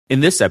In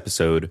this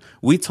episode,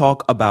 we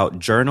talk about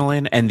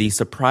journaling and the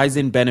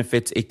surprising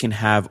benefits it can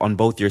have on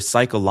both your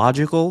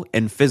psychological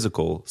and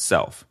physical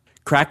self.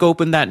 Crack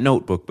open that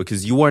notebook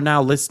because you are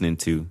now listening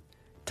to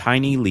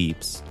Tiny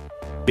Leaps,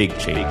 Big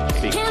Change.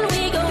 Can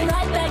we go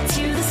right back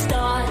to the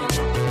start?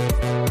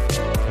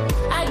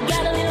 I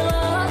got a little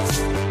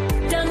lost,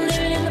 done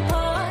living in the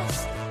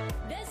past.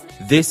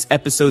 This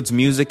episode's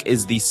music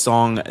is the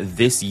song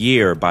This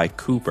Year by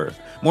Cooper.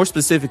 More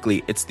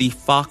specifically, it's the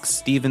Fox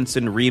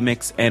Stevenson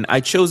remix, and I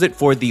chose it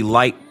for the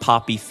light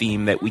poppy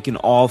theme that we can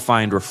all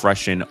find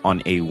refreshing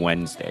on a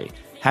Wednesday.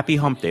 Happy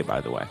Hump Day, by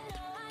the way.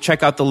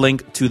 Check out the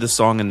link to the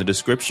song in the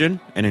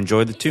description and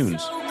enjoy the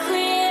tunes. So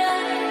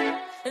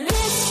clear.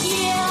 This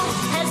year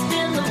has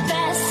been the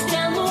best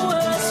and the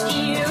worst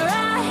year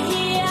I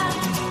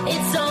hear.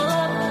 It's all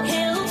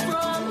uphill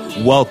from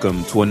here.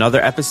 Welcome to another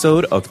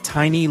episode of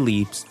Tiny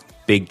Leaps,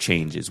 Big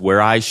Changes, where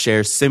I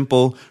share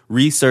simple,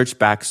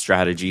 research-backed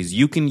strategies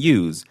you can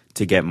use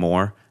to get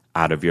more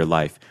out of your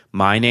life.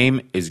 My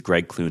name is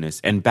Greg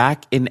Clunis, and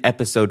back in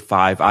episode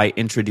 5, I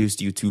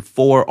introduced you to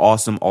 4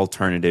 awesome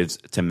alternatives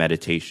to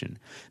meditation.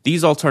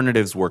 These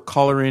alternatives were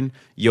coloring,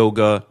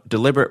 yoga,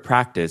 deliberate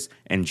practice,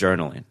 and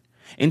journaling.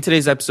 In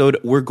today's episode,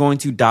 we're going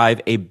to dive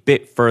a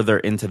bit further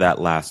into that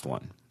last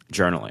one,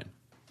 journaling.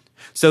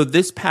 So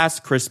this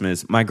past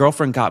Christmas, my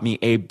girlfriend got me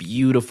a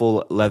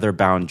beautiful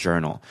leather-bound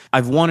journal.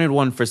 I've wanted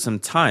one for some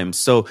time,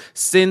 so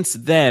since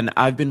then,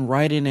 I've been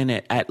writing in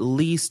it at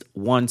least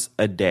once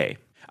a day.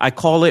 I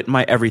call it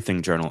my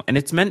everything journal, and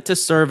it's meant to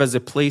serve as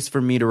a place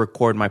for me to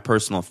record my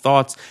personal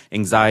thoughts,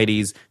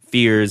 anxieties,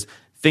 fears,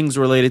 things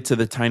related to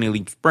the Tiny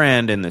Leaps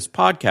brand and this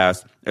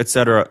podcast,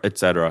 etc.,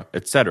 etc.,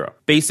 etc.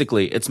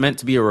 Basically, it's meant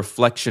to be a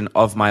reflection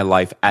of my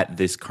life at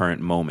this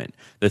current moment,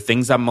 the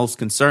things I'm most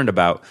concerned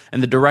about,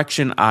 and the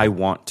direction I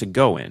want to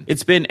go in.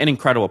 It's been an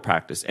incredible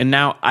practice, and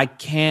now I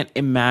can't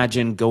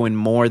imagine going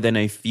more than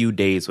a few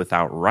days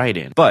without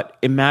writing. But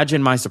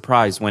imagine my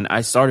surprise when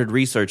I started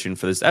researching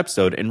for this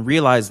episode and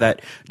realized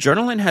that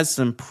journaling has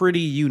some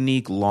pretty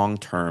unique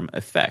long-term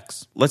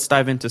effects. Let's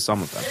dive into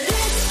some of them.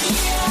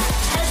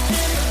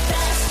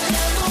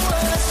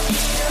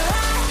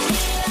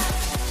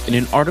 In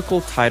an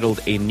article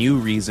titled A New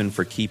Reason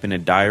for Keeping a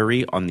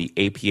Diary on the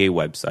APA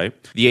website,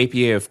 the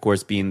APA, of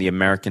course, being the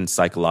American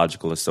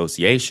Psychological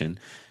Association,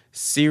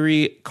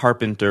 Siri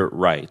Carpenter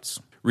writes,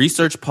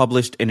 research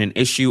published in an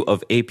issue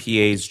of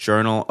APA's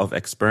Journal of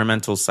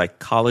Experimental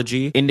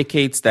Psychology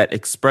indicates that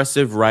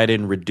expressive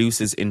writing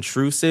reduces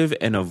intrusive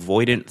and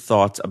avoidant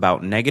thoughts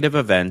about negative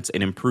events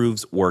and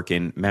improves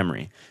working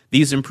memory.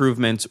 These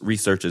improvements,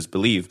 researchers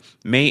believe,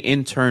 may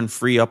in turn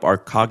free up our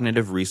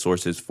cognitive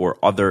resources for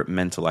other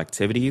mental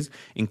activities,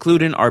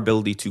 including our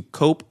ability to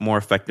cope more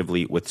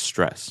effectively with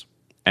stress.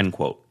 End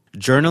quote.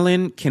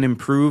 Journaling can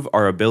improve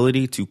our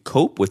ability to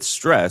cope with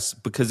stress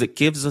because it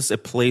gives us a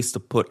place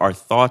to put our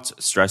thoughts,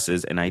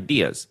 stresses, and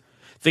ideas.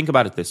 Think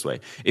about it this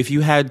way. If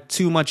you had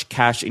too much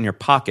cash in your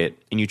pocket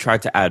and you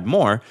tried to add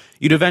more,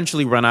 you'd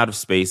eventually run out of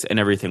space and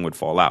everything would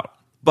fall out.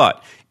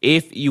 But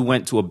if you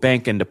went to a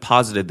bank and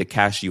deposited the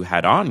cash you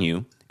had on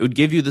you, it would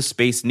give you the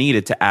space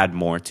needed to add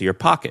more to your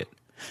pocket.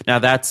 Now,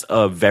 that's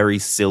a very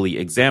silly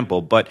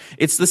example, but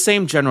it's the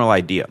same general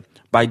idea.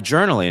 By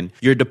journaling,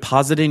 you're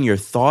depositing your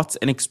thoughts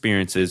and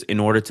experiences in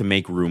order to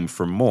make room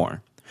for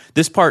more.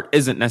 This part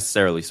isn't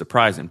necessarily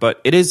surprising, but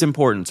it is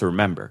important to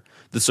remember.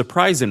 The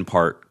surprising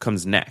part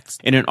comes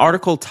next. In an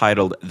article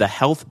titled The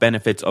Health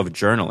Benefits of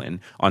Journaling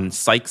on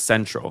Psych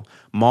Central,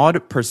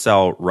 Maud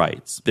Purcell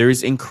writes, there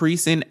is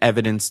increasing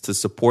evidence to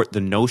support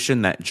the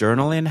notion that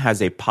journaling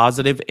has a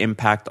positive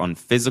impact on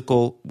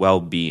physical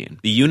well-being.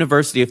 The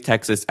University of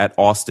Texas at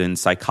Austin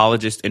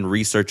psychologist and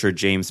researcher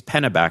James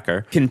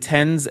Pennebaker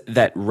contends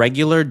that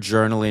regular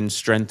journaling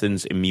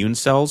strengthens immune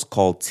cells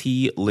called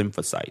T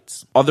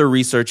lymphocytes. Other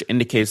research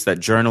indicates that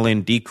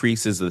journaling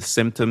decreases the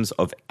symptoms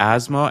of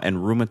asthma and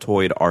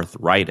rheumatoid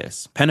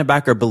arthritis.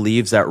 Pennebaker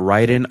believes that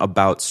writing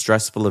about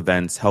stressful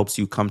events helps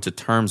you come to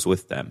terms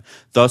with them,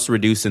 thus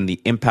reducing the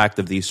impact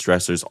of these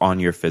stressors on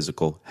your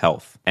physical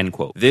health. End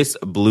quote. This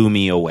blew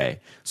me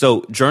away.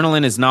 So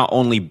journaling is not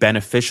only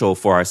beneficial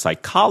for our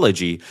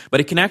psychology,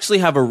 but it can actually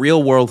have a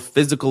real-world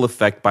physical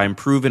effect by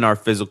improving our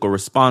physical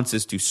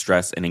responses to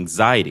stress and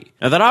anxiety.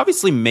 Now that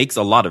obviously makes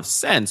a lot of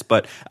sense,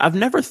 but I've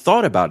never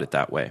thought about it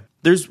that way.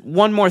 There's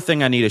one more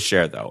thing I need to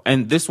share though,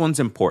 and this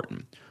one's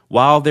important.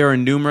 While there are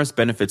numerous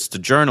benefits to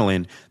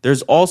journaling,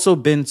 there's also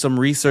been some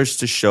research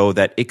to show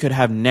that it could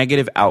have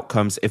negative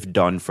outcomes if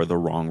done for the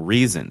wrong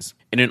reasons.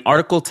 In an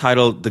article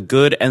titled The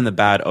Good and the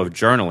Bad of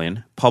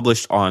Journaling,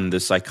 published on the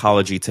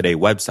Psychology Today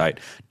website,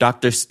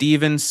 Dr.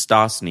 Steven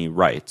Stosny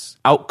writes,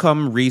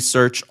 outcome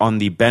research on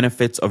the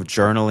benefits of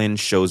journaling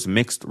shows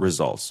mixed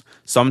results.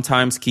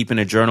 Sometimes keeping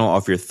a journal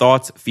of your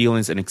thoughts,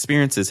 feelings, and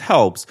experiences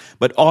helps,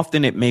 but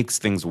often it makes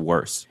things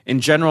worse. In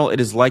general, it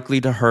is likely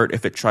to hurt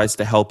if it tries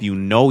to help you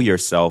know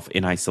yourself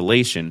in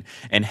isolation,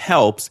 and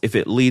helps if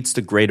it leads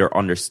to greater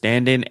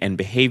understanding and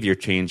behavior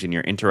change in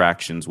your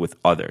interactions with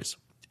others.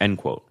 End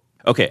quote.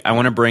 Okay, I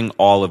want to bring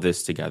all of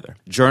this together.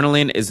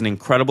 Journaling is an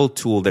incredible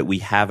tool that we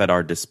have at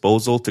our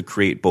disposal to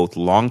create both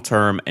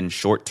long-term and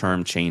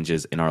short-term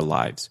changes in our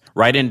lives.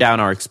 Writing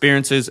down our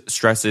experiences,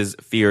 stresses,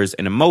 fears,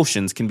 and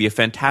emotions can be a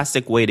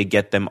fantastic way to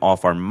get them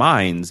off our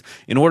minds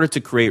in order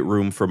to create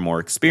room for more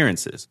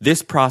experiences.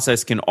 This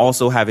process can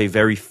also have a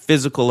very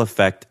physical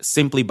effect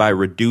simply by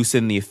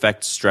reducing the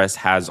effect stress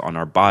has on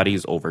our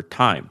bodies over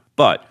time.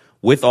 But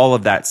with all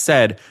of that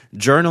said,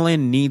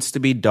 journaling needs to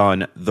be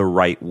done the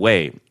right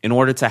way in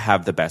order to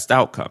have the best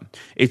outcome.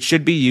 It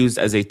should be used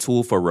as a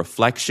tool for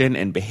reflection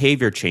and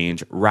behavior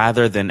change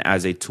rather than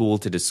as a tool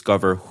to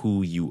discover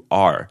who you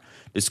are.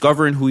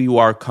 Discovering who you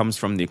are comes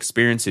from the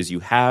experiences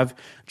you have.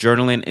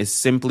 Journaling is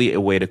simply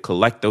a way to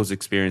collect those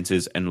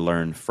experiences and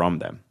learn from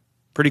them.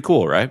 Pretty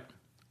cool, right?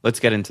 Let's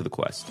get into the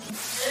quest.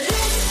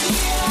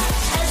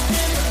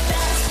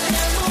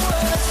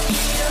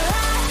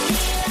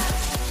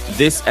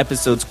 This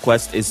episode's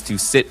quest is to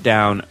sit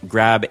down,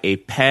 grab a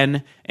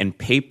pen and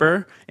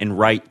paper, and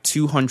write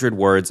 200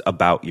 words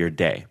about your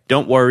day.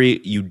 Don't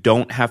worry, you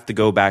don't have to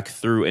go back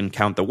through and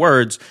count the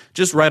words.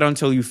 Just write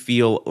until you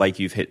feel like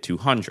you've hit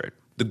 200.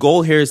 The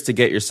goal here is to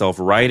get yourself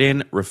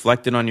writing,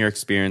 reflecting on your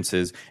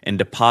experiences, and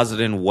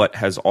depositing what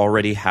has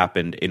already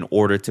happened in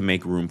order to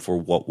make room for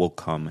what will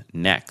come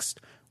next.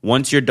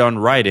 Once you're done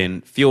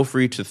writing, feel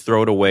free to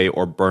throw it away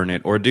or burn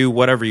it or do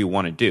whatever you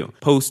want to do.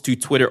 Post to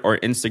Twitter or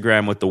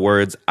Instagram with the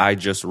words, "I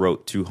just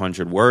wrote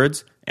 200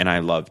 words and I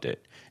loved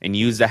it." And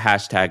use the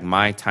hashtag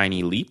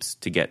MyTinyLeaps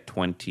to get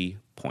 20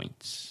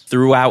 points.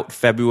 Throughout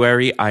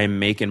February, I am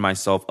making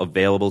myself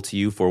available to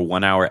you for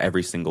 1 hour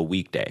every single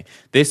weekday.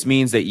 This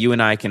means that you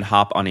and I can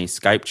hop on a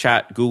Skype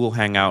chat, Google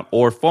Hangout,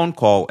 or phone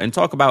call and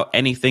talk about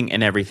anything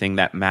and everything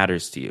that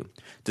matters to you.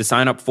 To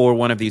sign up for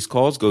one of these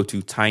calls, go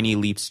to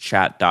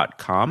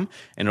tinyleapschat.com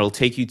and it'll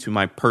take you to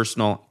my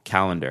personal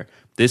calendar.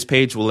 This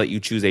page will let you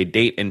choose a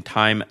date and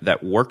time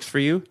that works for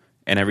you,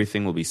 and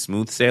everything will be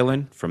smooth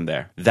sailing from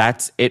there.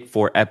 That's it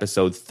for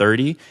episode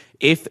 30.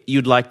 If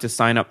you'd like to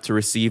sign up to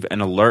receive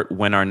an alert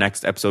when our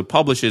next episode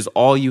publishes,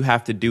 all you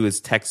have to do is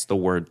text the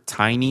word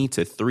TINY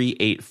to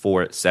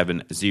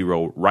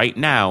 38470 right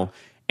now,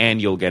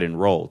 and you'll get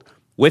enrolled.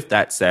 With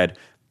that said,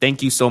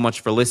 thank you so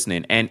much for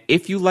listening. And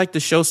if you like the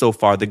show so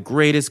far, the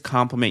greatest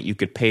compliment you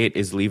could pay it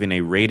is leaving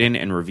a rating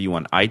and review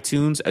on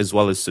iTunes, as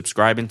well as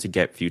subscribing to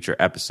get future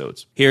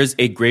episodes. Here's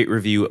a great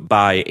review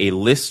by a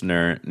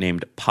listener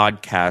named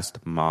Podcast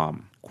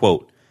Mom.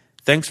 Quote,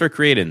 "Thanks for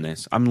creating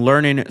this. I'm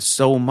learning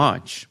so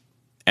much."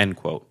 End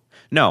quote.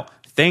 No,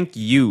 thank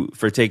you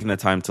for taking the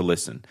time to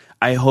listen.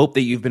 I hope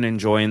that you've been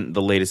enjoying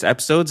the latest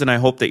episodes, and I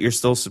hope that you're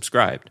still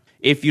subscribed.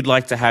 If you'd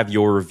like to have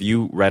your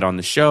review read on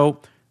the show,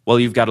 well,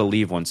 you've got to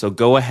leave one. So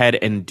go ahead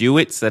and do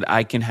it so that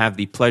I can have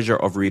the pleasure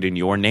of reading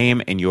your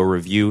name and your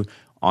review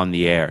on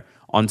the air.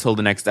 Until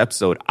the next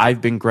episode,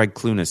 I've been Greg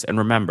Clunas. And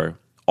remember,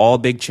 all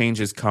big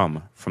changes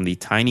come from the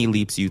tiny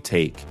leaps you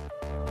take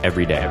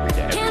every day.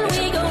 Can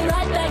we go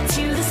right back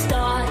to the